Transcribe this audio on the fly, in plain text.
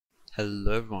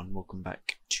Hello everyone, welcome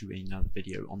back to another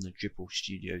video on the Driple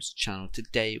Studios channel.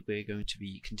 Today we're going to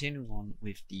be continuing on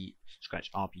with the Scratch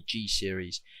RPG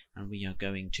series, and we are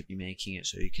going to be making it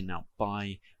so you can now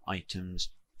buy items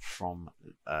from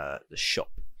the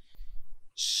shop.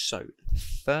 So the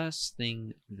first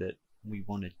thing that we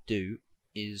want to do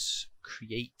is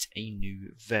create a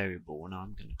new variable. Now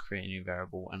I'm going to create a new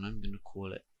variable and I'm going to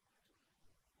call it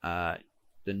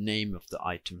the name of the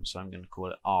item, so I'm going to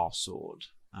call it R sword.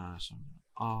 So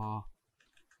R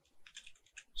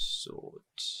sword.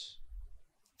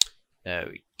 There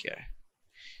we go.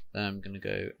 Then I'm going to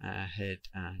go ahead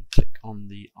and click on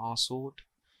the R sword,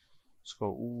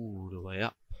 scroll all the way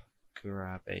up,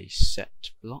 grab a set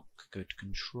block, go to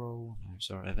control, no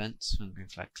sorry, events, and green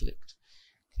flag clicked,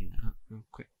 clean that up real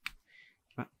quick,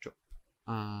 drop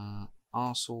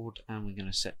R sword, and we're going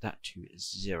to set that to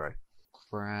 0.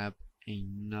 Grab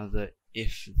another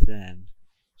if then.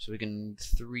 So we're going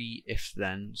to 3 if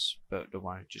thens, but don't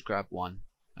worry, just grab one.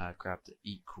 Grab the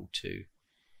equal to,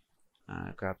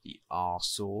 grab the R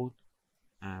sword,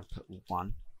 and put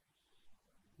 1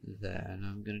 there. And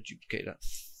I'm going to duplicate that.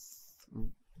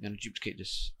 I'm going to duplicate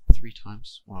this 3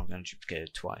 times. Well, I'm going to duplicate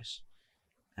it twice,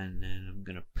 and then I'm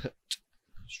going to put.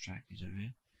 Let's drag these over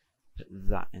here. Put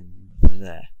that in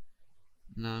there.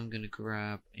 Now I'm going to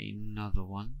grab another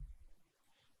one.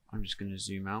 I'm just going to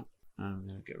zoom out. I'm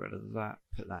going to get rid of that,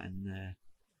 put that in there,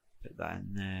 put that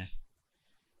in there,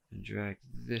 and drag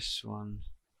this one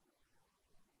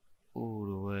all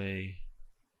the way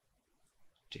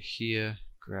to here.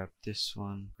 Grab this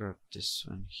one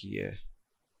here,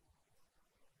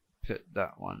 put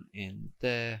that one in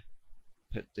there,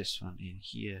 put this one in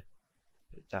here,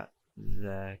 put that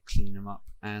there, clean them up,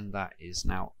 and that is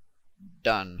now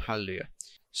done. Hallelujah.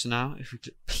 So now if we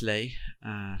click play,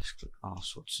 let's click R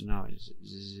sword, so now it's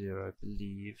 0 I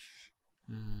believe.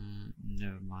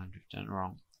 Never mind, we've done it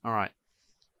wrong. Alright,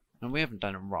 and we haven't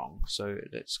done it wrong, so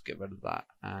let's get rid of that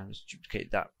and let's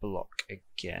duplicate that block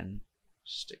again,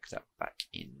 stick that back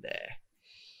in there,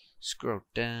 scroll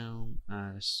down,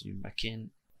 let's zoom back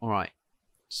in. Alright,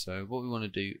 so what we want to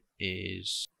do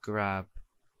is grab,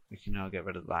 we can now get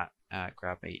rid of that,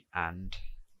 grab a and,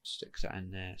 stick that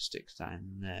in there, stick that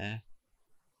in there.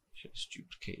 Just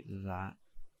duplicate that,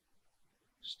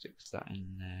 sticks that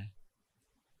in there,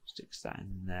 sticks that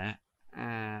in there,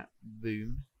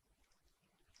 boom.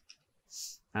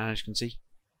 And as you can see,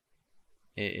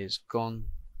 it is gone,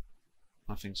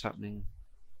 nothing's happening.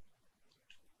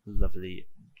 Lovely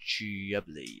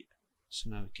jubbly. So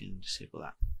now we can disable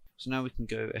that. So now we can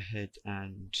go ahead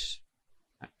and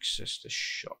access the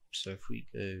shop. So if we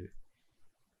go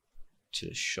to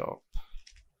the shop,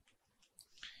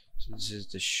 so this is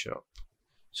the shop.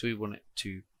 So we want it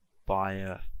to buy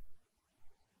a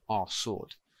R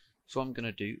sword. So what I'm going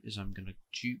to do is I'm going to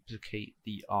duplicate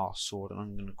the R sword and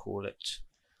I'm going to call it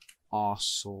R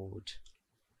sword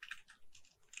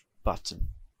button.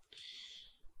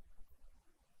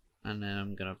 And then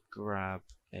I'm going to grab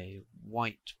a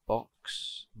white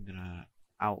box. I'm going to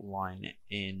outline it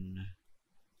in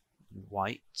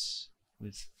white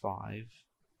with 5.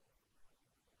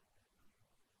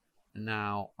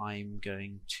 Now I'm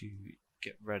going to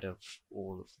get rid of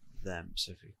all of them.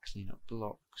 So if we clean up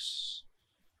blocks,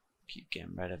 keep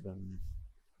getting rid of them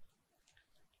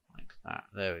like that.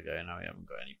 There we go. Now we haven't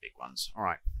got any big ones.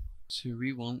 Alright. So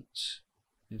we want,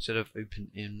 instead of open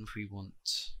in, we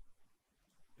want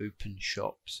open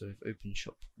shop. So if open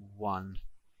shop 1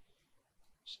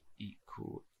 is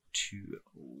equal to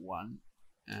 1,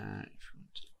 if we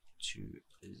want it to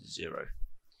 0.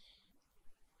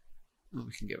 Well,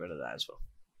 we can get rid of that as well,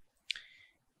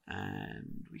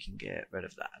 and we can get rid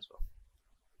of that as well,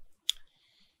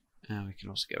 and we can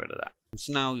also get rid of that. And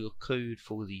so now your code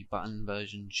for the button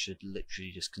version should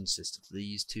literally just consist of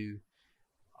these two.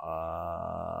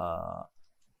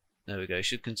 There we go. It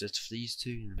should consist of these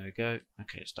two. There we go.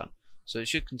 Okay, it's done. So it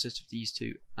should consist of these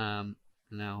two. Now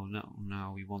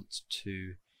we want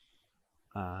to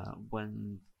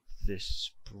when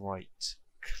this bright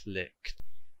clicked,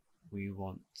 we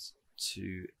want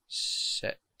to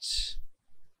set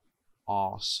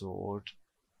R sword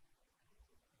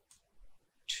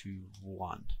to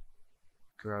 1.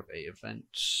 Grab a event,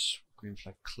 green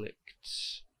flag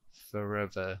clicked,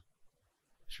 forever.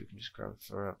 So we can just grab a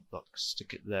forever block,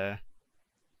 stick it there.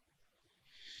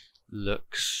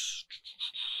 Looks,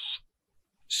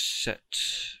 set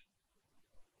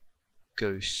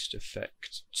ghost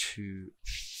effect to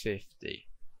 50.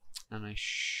 And I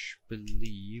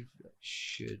believe that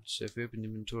should, so if we open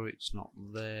inventory it's not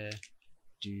there,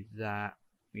 do that,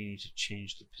 we need to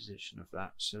change the position of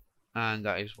that, so and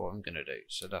that is what I'm going to do.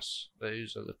 So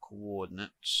those are the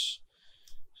coordinates.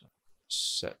 So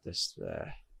set this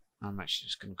there. I'm actually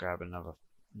just going to grab another.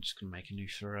 I'm just going to make a new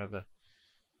forever.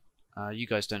 You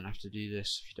guys don't have to do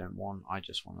this if you don't want. I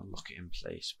just want to lock it in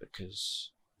place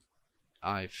because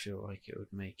I feel like it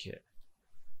would make it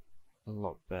a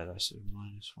lot better. So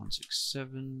minus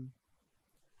 167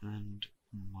 and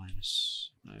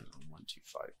minus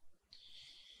 125.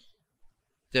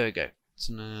 There we go.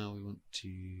 So now we want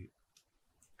to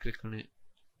click on it,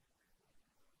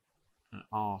 and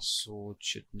our sword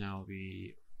should now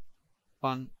be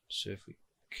on. So if we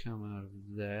come out of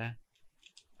there,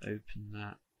 open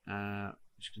that, as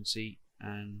you can see,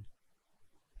 and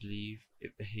believe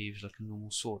it behaves like a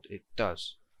normal sword. It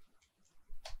does.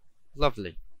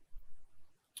 Lovely.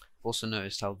 Also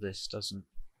noticed how this doesn't,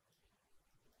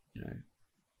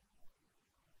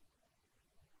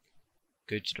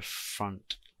 go to the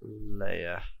front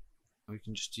layer. We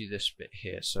can just do this bit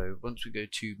here. So once we go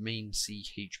to main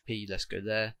CHP, let's go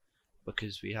there,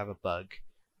 because we have a bug,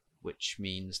 which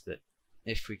means that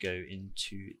if we go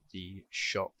into the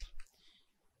shop,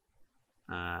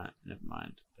 never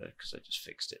mind, because I just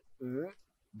fixed it,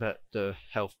 but the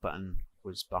health button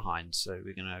was behind, so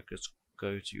we're gonna just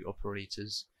go to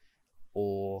operators,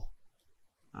 or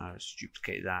let's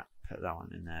duplicate that, put that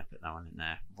one in there, put that one in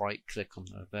there, right click on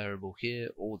the variable here,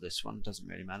 or this one, doesn't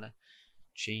really matter,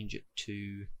 change it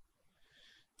to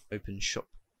open shop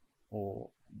or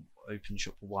open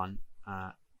shop 1,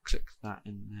 click that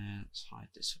in there, let's hide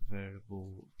this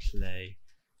variable, play,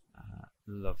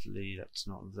 lovely, that's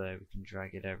not there, we can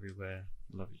drag it everywhere,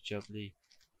 lovely jubbly,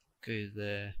 go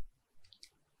there,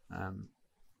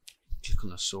 click on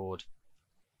the sword,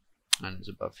 and it's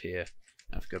above here.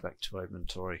 Now if we go back to our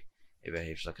inventory, it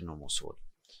behaves like a normal sword.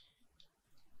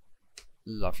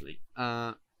 Lovely.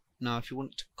 Now if you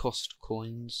want to cost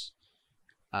coins,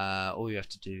 all you have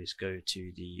to do is go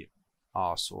to the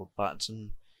R sword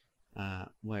button,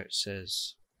 where it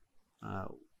says,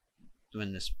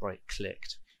 when this right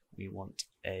clicked, we want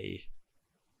a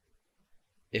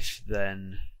if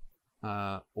then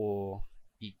or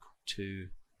equal to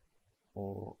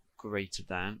or greater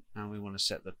than, and we want to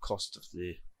set the cost of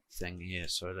the thing here.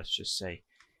 So let's just say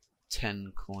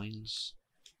 10 coins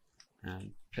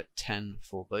and put 10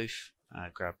 for both.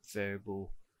 Grab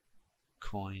variable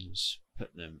coins,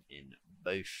 put them in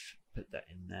both, put that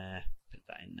in there, put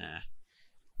that in there.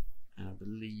 And I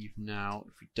believe now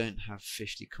if we don't have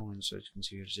 50 coins, so as you can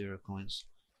see we have 0 coins,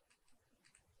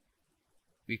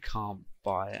 we can't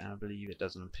buy it, and I believe it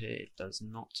doesn't appear, it does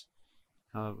not.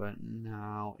 However,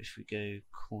 now if we go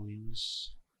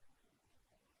coins,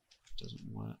 it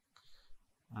doesn't work.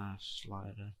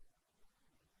 Slider,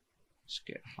 let's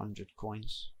get 100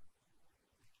 coins.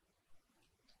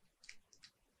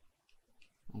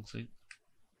 I think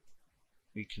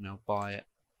we can now buy it,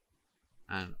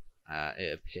 and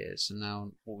it appears. So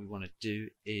now what we want to do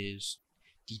is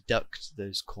deduct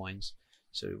those coins.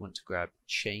 So we want to grab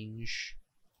change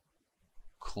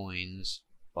coins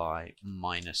by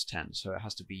minus 10. So it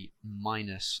has to be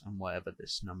minus and whatever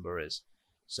this number is.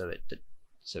 So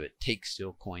it takes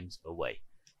your coins away.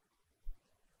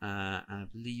 And I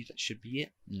believe that should be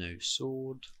it. No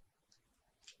sword.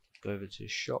 Go over to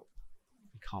shop.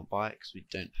 We can't buy it because we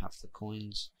don't have the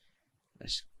coins.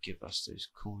 Let's give us those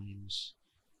coins.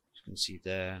 As you can see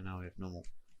there, now we have normal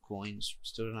coins.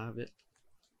 Still don't have it.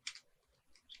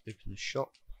 Let's open the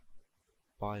shop.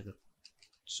 Buy the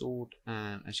sword,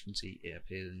 and as you can see, it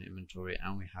appears in the inventory,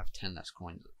 and we have 10 less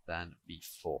coins than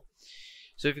before.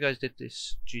 So if you guys did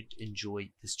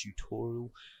enjoy this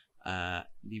tutorial,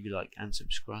 leave a like and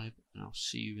subscribe, and I'll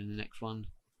see you in the next one.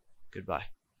 Goodbye.